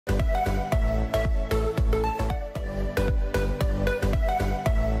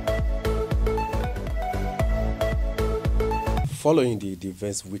Following the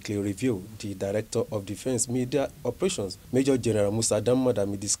Defense Weekly Review, the Director of Defense Media Operations, Major General Musa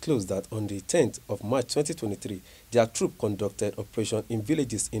Dammadami, disclosed that on the 10th of March 2023, their troop conducted operation in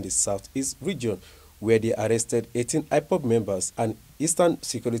villages in the southeast region where they arrested 18 IPOB members and Eastern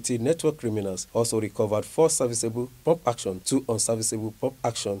Security Network criminals. Also recovered 4 serviceable pump action, 2 unserviceable pump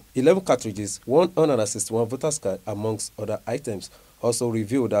action, 11 cartridges, 1 unassailable voter's card, amongst other items. Also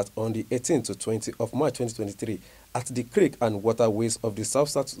revealed that on the 18th to 20th of March 2023, at the creek and waterways of the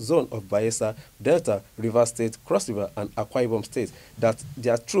South-South zone of Bayelsa, Delta, Rivers State, Cross River, and Akwa Ibom State, that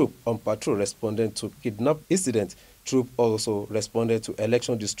their troop on patrol responded to kidnap incident. Troop also responded to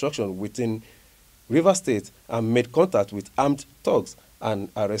election destruction within Rivers State and made contact with armed thugs and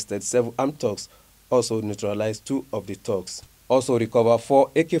arrested 7 armed thugs. Also neutralized 2 of the thugs. Also recovered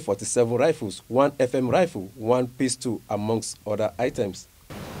 4 AK-47 rifles, 1 FM rifle, 1 pistol, amongst other items.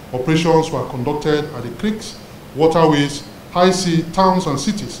 Operations were conducted at the creeks, waterways, high sea towns and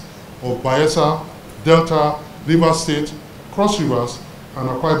cities of Bayelsa, Delta, Rivers State, Cross Rivers, and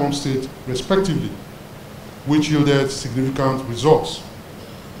Akwa Ibom State, respectively, which yielded significant results.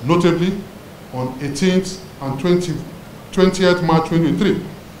 Notably, on 18th and 20th March 2023,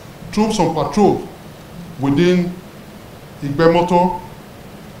 troops on patrol within Igbemoto,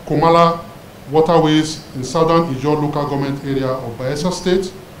 Komala waterways in southern Ijaw local government area of Bayelsa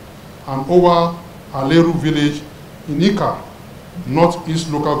State and over Aleru village in Ika, northeast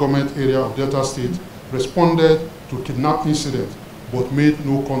local government area of Delta State, responded to kidnap incident but made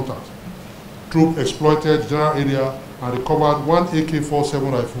no contact. Troop exploited general area and recovered 1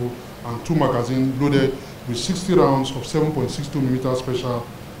 AK-47 rifle and 2 magazines loaded with 60 rounds of 7.62mm special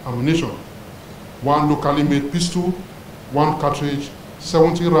ammunition, 1 locally made pistol, 1 cartridge,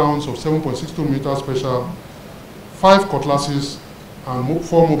 70 rounds of 7.62mm special, 5 cutlasses, and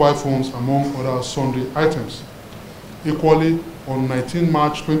 4 mobile phones, among other sundry items. Equally, on 19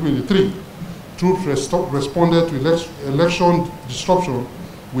 March 2023, troops responded to election disruption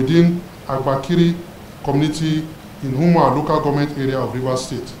within Agbakiri community in Huma local government area of Rivers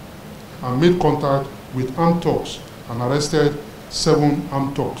State and made contact with armed thugs and arrested 7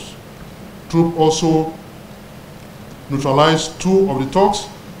 armed thugs. Troops also neutralized 2 of the thugs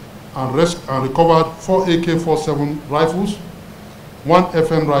and recovered 4 AK-47 rifles, 1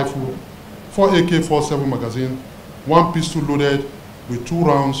 FN rifle, 4 AK-47 magazine, 1 pistol loaded with 2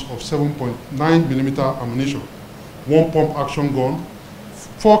 rounds of 7.9mm ammunition, 1 pump action gun,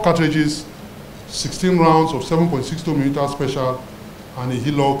 4 cartridges, 16 rounds of 7.62mm special, and a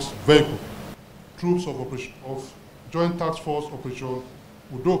Hilux vehicle. Troops of Joint Task Force Operation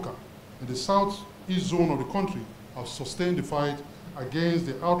Udoka in the southeast zone of the country have sustained the fight against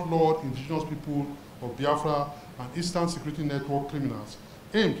the outlawed indigenous people of Biafra and Eastern Security Network criminals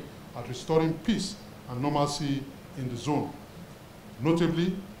aimed at restoring peace and normalcy in the zone.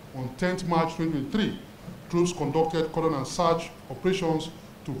 Notably, on 10th March 2023, troops conducted cordon and search operations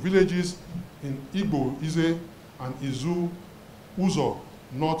to villages in Igbo, Ize, and Izu, Uzo,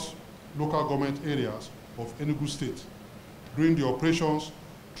 North local government areas of Enugu State. During the operations,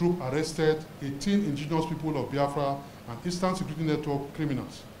 troops arrested 18 indigenous people of Biafra and Eastern Security Network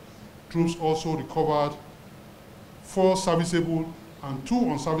criminals. Troops also recovered 4 serviceable and 2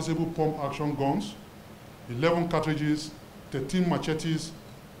 unserviceable pump action guns, 11 cartridges, 13 machetes,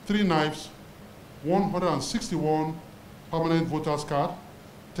 3 knives, 161 permanent voters card,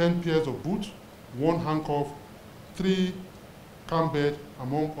 10 pairs of boots, 1 handcuff, 3 camp bed,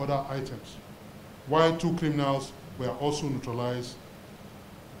 among other items, while 2 criminals were also neutralized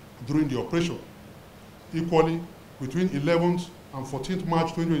during the operation. Equally, between 11th and 14th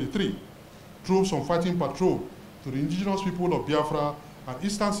March 2023, troops on fighting patrol to the indigenous people of Biafra and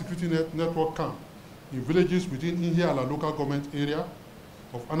Eastern Security Network camp in villages within Ihiala local government area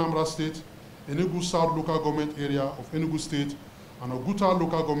of Anambra State, Enugu South local government area of Enugu State, and Oguta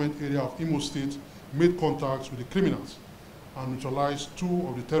local government area of Imo State made contacts with the criminals and neutralized 2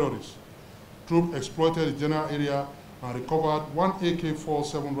 of the terrorists. Troops exploited the general area and recovered 1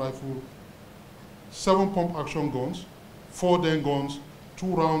 AK-47 rifle, 7 pump action guns, 4 den guns, 2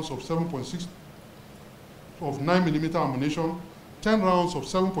 rounds of 7.6 of 9mm ammunition, 10 rounds of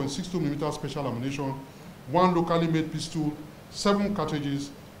 7.62mm special ammunition, 1 locally made pistol, 7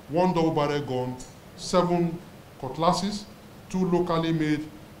 cartridges, 1 double-barrel gun, 7 cutlasses, 2 locally made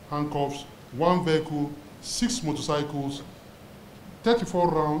handcuffs, 1 vehicle, 6 motorcycles,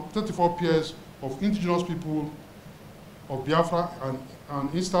 34 pairs of indigenous people of Biafra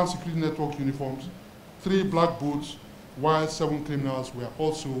and Eastern Security Network uniforms, 3 black boots, while 7 criminals were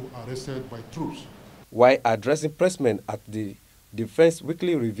also arrested by troops. While addressing pressmen at the Defense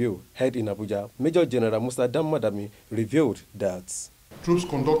Weekly Review held in Abuja, Major General Musa Dammadami revealed that troops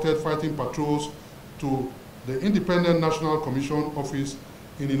conducted fighting patrols to the Independent National Commission office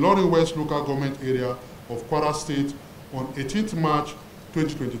in Ilorin West local government area of Kwara State on 18th March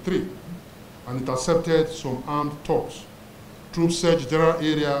 2023 and intercepted some armed thugs. Troops searched general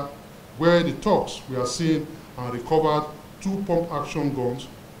area where the thugs were seen and recovered 2 pump-action guns,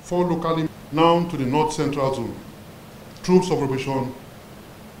 4 locally. Now to the North Central Zone. Troops of Operation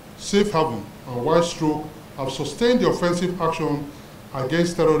Safe Haven and White Stroke have sustained the offensive action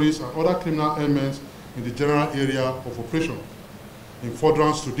against terrorists and other criminal elements in the general area of operation. In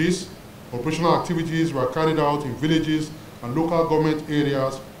furtherance to this, operational activities were carried out in villages and local government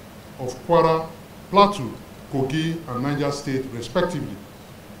areas of Kwara, Plateau, Kogi, and Niger State, respectively.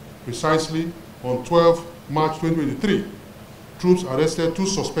 Precisely on 12 March 2023, troops arrested 2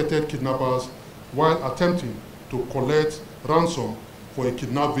 suspected kidnappers while attempting to collect ransom for a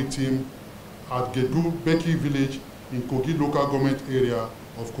kidnapped victim at Gedu Beki village in Kogi local government area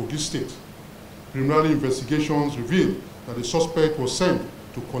of Kogi State. Preliminary investigations revealed that the suspect was sent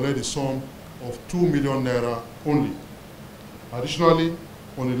to collect a sum of 2 million naira only. Additionally,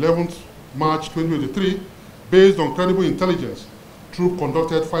 on 11th March 2023, based on credible intelligence, troops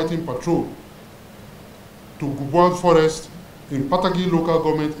conducted fighting patrol to Gubuan Forest in Patagi local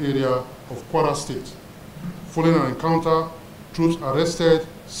government area of Kwara State. Following an encounter, troops arrested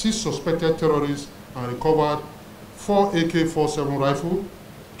 6 suspected terrorists and recovered 4 AK-47 rifles,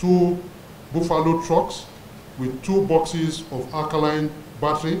 2 Buffalo trucks with 2 boxes of alkaline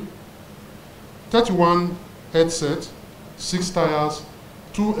battery, 31 headsets, 6 tires,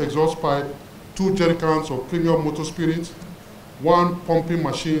 2 exhaust pipes, 2 jerrycans of premium motor spirit, 1 pumping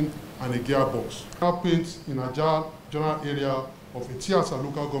machine, and a gearbox. Paint in Ajah general area of Etiasa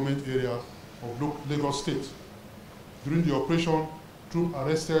local government area of Lagos State. During the operation, troops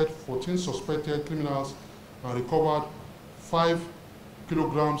arrested 14 suspected criminals and recovered 5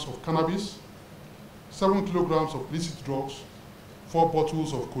 kilograms of cannabis, 7 kilograms of illicit drugs, 4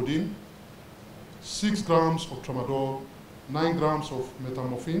 bottles of codeine, 6 grams of tramadol, 9 grams of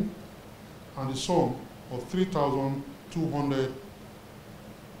methamphetamine, and the sum of 3,200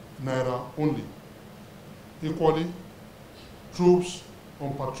 naira only. Equally, troops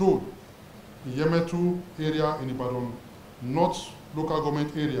on patrol in Yemetu area in Ibadan North local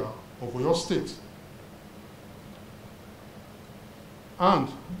government area of Oyo State and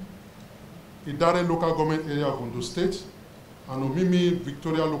Idare local government area of Ondo State and Omimi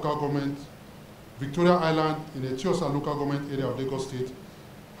Victoria local government, Victoria Island in Etiosa local government area of Lagos State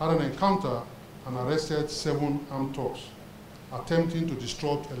had an encounter and arrested 7 armed thugs attempting to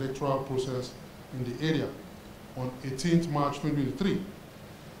disrupt electoral process in the area on 18th March 2023.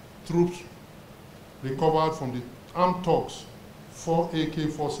 Troops recovered from the armed thugs 4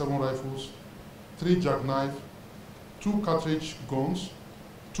 AK-47 rifles, 3 jackknives, 2 cartridge guns,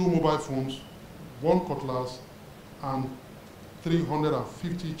 2 mobile phones, 1 cutlass, and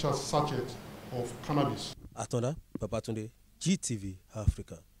 350 sachets of cannabis. Atona Babatunde, GTV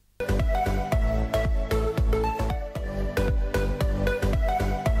Africa.